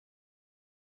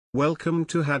Welcome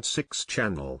to Had6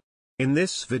 channel. In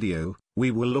this video,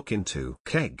 we will look into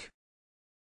keg.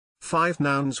 5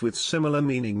 nouns with similar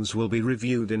meanings will be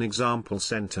reviewed in example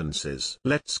sentences.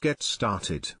 Let's get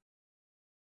started.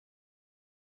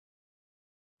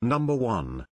 Number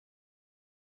 1.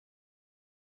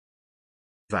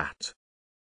 Vat.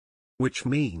 Which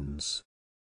means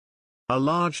a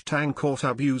large tank or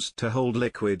tub used to hold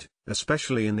liquid,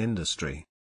 especially in industry.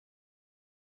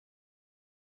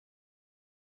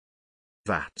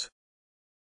 Vat.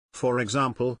 For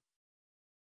example,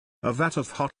 a vat of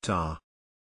hot tar.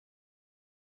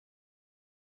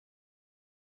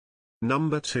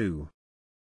 Number 2.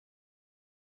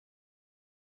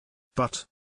 Butt.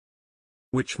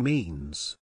 Which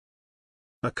means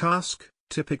a cask,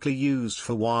 typically used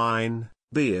for wine,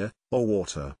 beer, or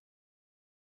water.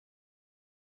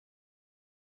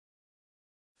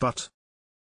 Butt.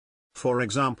 For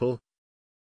example,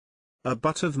 a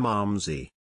butt of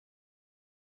Malmsey.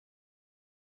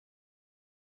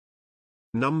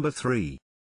 Number 3.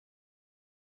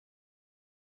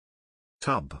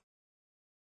 Tub.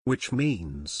 Which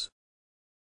means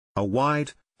a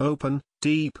wide, open,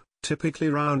 deep, typically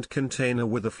round container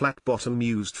with a flat bottom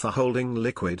used for holding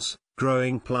liquids,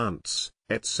 growing plants,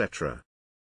 etc.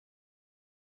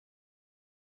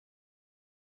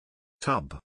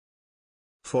 Tub.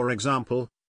 For example,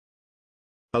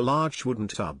 a large wooden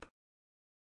tub.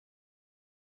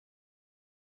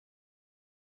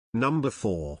 Number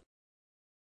 4.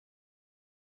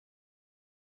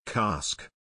 Cask.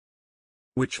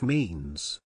 Which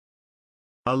means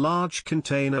a large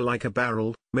container like a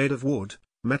barrel, made of wood,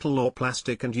 metal or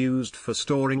plastic and used for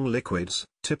storing liquids,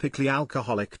 typically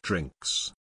alcoholic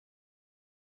drinks.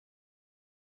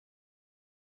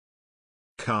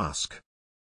 Cask.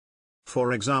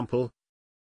 For example,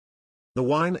 the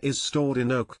wine is stored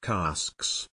in oak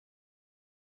casks.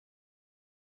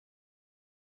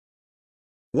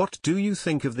 What do you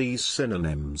think of these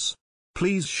synonyms?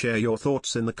 Please share your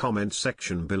thoughts in the comment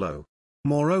section below.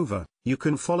 Moreover, you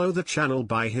can follow the channel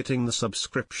by hitting the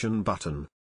subscription button.